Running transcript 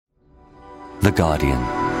The Guardian.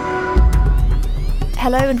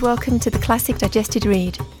 Hello and welcome to the Classic Digested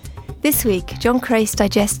Read. This week, John Crace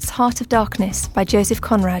digests Heart of Darkness by Joseph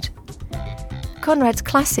Conrad. Conrad's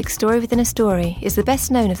classic story within a story is the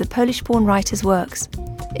best known of the Polish-born writer's works.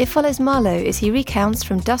 It follows Marlowe as he recounts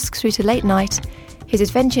from dusk through to late night his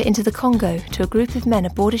adventure into the Congo to a group of men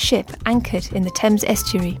aboard a ship anchored in the Thames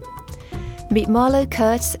estuary. Meet Marlowe,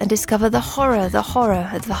 Kurtz, and discover the horror of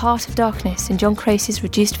the Heart of Darkness in John Crace's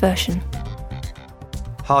reduced version.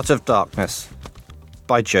 Heart of Darkness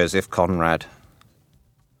by Joseph Conrad.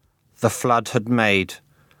 The flood had made,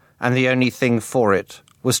 and the only thing for it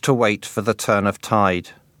was to wait for the turn of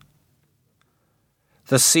tide.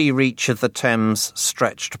 The sea reach of the Thames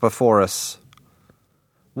stretched before us.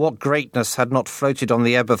 What greatness had not floated on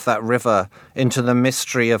the ebb of that river into the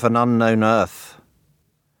mystery of an unknown earth?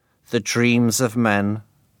 The dreams of men,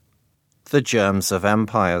 the germs of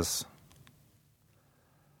empires.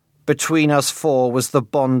 Between us four was the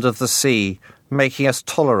bond of the sea, making us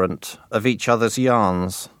tolerant of each other's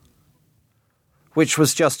yarns. Which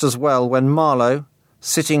was just as well when Marlowe,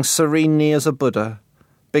 sitting serenely as a Buddha,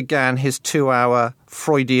 began his 2-hour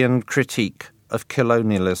Freudian critique of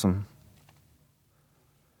colonialism.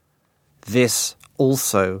 This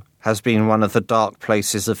also has been one of the dark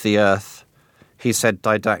places of the earth, he said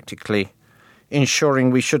didactically,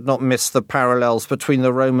 ensuring we should not miss the parallels between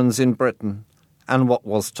the Romans in Britain and what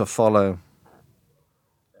was to follow.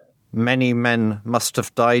 Many men must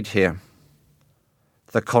have died here.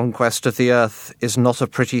 The conquest of the earth is not a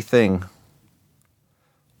pretty thing.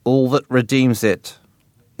 All that redeems it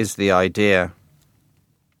is the idea.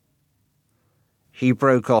 He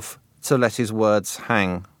broke off to let his words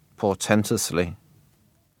hang portentously.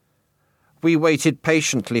 We waited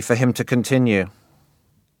patiently for him to continue.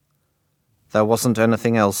 There wasn't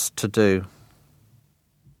anything else to do.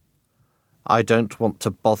 I don't want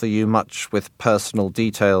to bother you much with personal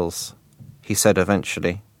details, he said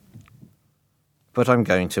eventually. But I'm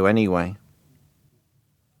going to anyway.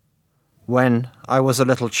 When I was a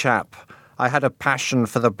little chap, I had a passion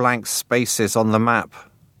for the blank spaces on the map.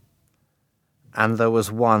 And there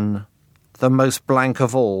was one, the most blank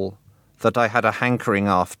of all, that I had a hankering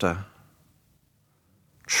after.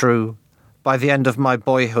 True, by the end of my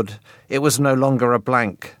boyhood, it was no longer a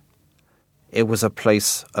blank. It was a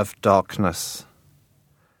place of darkness.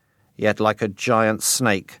 Yet like a giant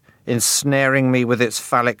snake, ensnaring me with its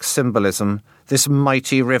phallic symbolism, this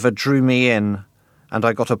mighty river drew me in, and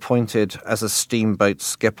I got appointed as a steamboat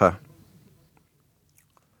skipper.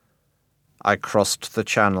 I crossed the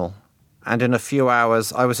channel, and in a few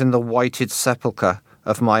hours I was in the whited sepulchre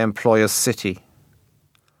of my employer's city.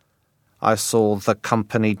 I saw the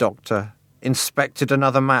company doctor, inspected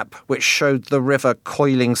another map which showed the river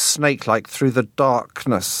coiling snake-like through the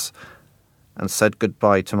darkness, and said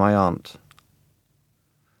goodbye to my aunt.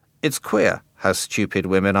 It's queer how stupid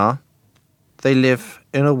women are. They live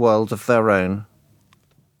in a world of their own.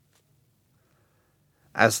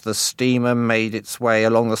 As the steamer made its way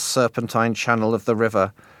along the serpentine channel of the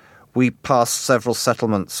river, we passed several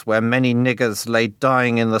settlements where many niggers lay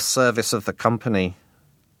dying in the service of the company.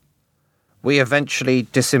 We eventually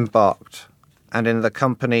disembarked, and in the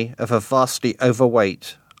company of a vastly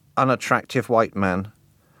overweight, unattractive white man,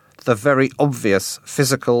 the very obvious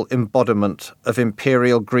physical embodiment of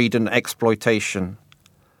imperial greed and exploitation,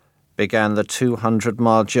 began the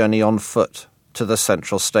 200-mile journey on foot to the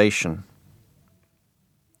central station.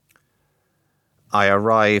 I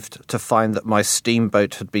arrived to find that my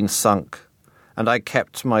steamboat had been sunk, and I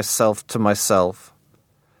kept myself to myself,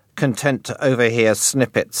 content to overhear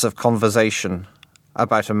snippets of conversation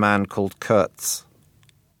about a man called Kurtz.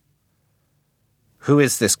 "Who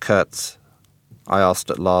is this Kurtz?" I asked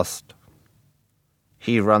at last.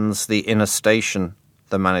 "He runs the inner station,"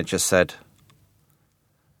 the manager said.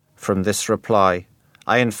 From this reply,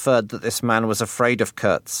 I inferred that this man was afraid of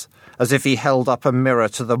Kurtz, as if he held up a mirror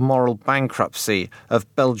to the moral bankruptcy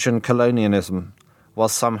of Belgian colonialism, while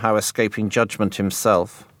somehow escaping judgment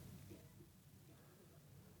himself.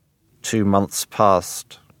 2 months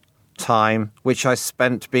passed, time which I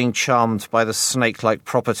spent being charmed by the snake-like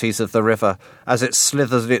properties of the river as it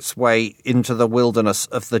slithered its way into the wilderness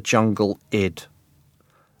of the jungle id,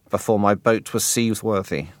 before my boat was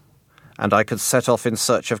seaworthy, and I could set off in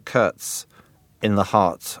search of Kurtz in the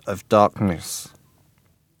heart of darkness.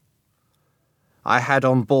 I had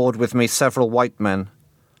on board with me several white men,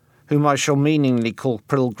 whom I shall meaningly call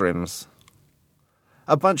pilgrims.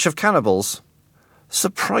 A bunch of cannibals,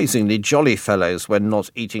 surprisingly jolly fellows when not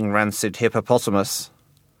eating rancid hippopotamus,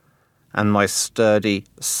 and my sturdy,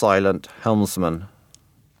 silent helmsman.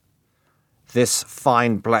 This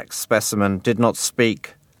fine black specimen did not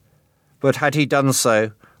speak, but had he done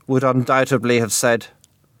so, would undoubtedly have said,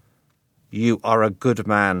 "You are a good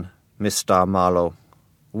man, Mr. Marlowe.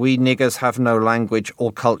 We niggers have no language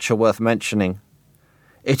or culture worth mentioning.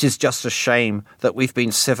 It is just a shame that we've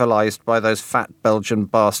been civilised by those fat Belgian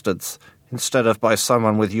bastards instead of by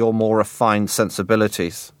someone with your more refined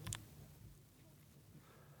sensibilities."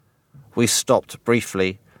 We stopped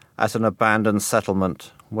briefly at an abandoned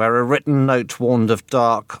settlement where a written note warned of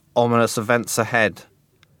dark, ominous events ahead.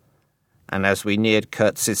 And as we neared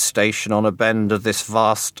Kurtz's station on a bend of this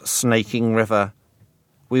vast, snaking river,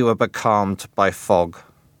 we were becalmed by fog.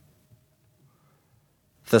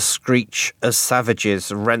 The screech of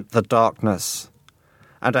savages rent the darkness,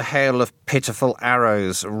 and a hail of pitiful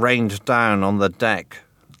arrows rained down on the deck.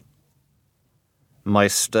 My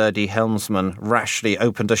sturdy helmsman rashly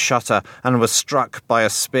opened a shutter and was struck by a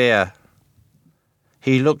spear.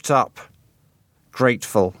 He looked up,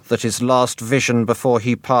 grateful that his last vision before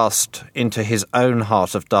he passed into his own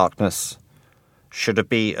heart of darkness should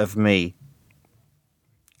be of me.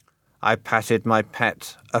 I patted my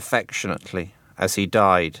pet affectionately as he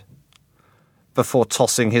died, before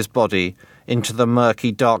tossing his body into the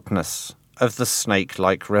murky darkness of the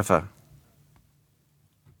snake-like river.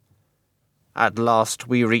 At last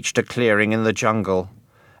we reached a clearing in the jungle,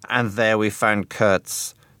 and there we found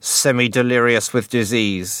Kurtz, semi-delirious with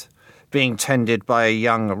disease, being tended by a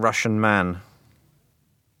young Russian man.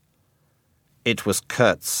 "It was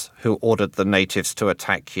Kurtz who ordered the natives to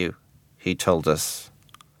attack you," he told us.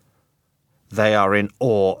 "They are in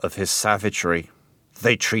awe of his savagery.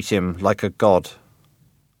 They treat him like a god."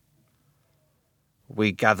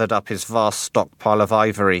 We gathered up his vast stockpile of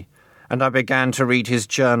ivory, and I began to read his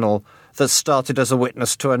journal that started as a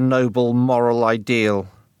witness to a noble moral ideal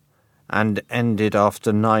and ended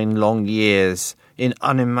after 9 long years in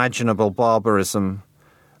unimaginable barbarism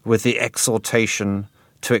with the exhortation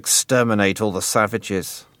to exterminate all the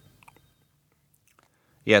savages.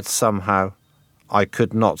 Yet somehow I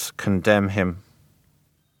could not condemn him.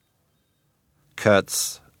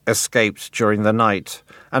 Kurtz escaped during the night,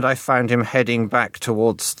 and I found him heading back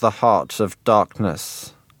towards the heart of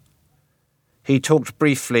darkness. He talked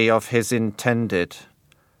briefly of his intended,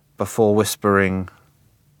 before whispering,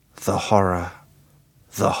 "The horror,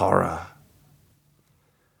 the horror."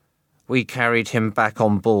 We carried him back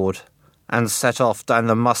on board and set off down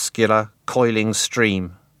the muscular, coiling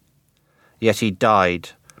stream. Yet he died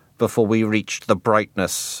before we reached the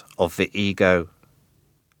brightness of the ego.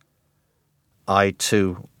 I,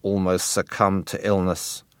 too, almost succumbed to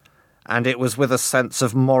illness, and it was with a sense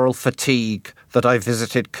of moral fatigue that I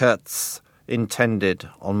visited Kurtz, intended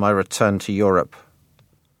on my return to Europe.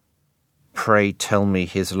 "Pray tell me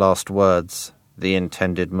his last words," the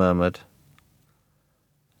intended murmured.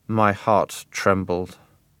 My heart trembled.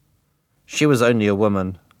 She was only a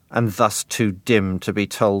woman, and thus too dim to be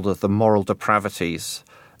told of the moral depravities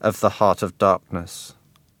of the heart of darkness.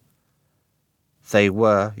 "They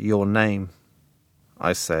were your name,"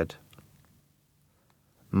 I said.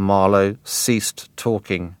 Marlowe ceased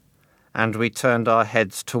talking, and we turned our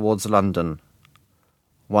heads towards London,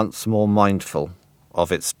 once more mindful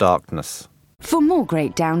of its darkness. For more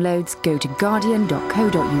great downloads, go to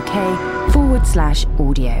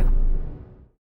guardian.co.uk/audio.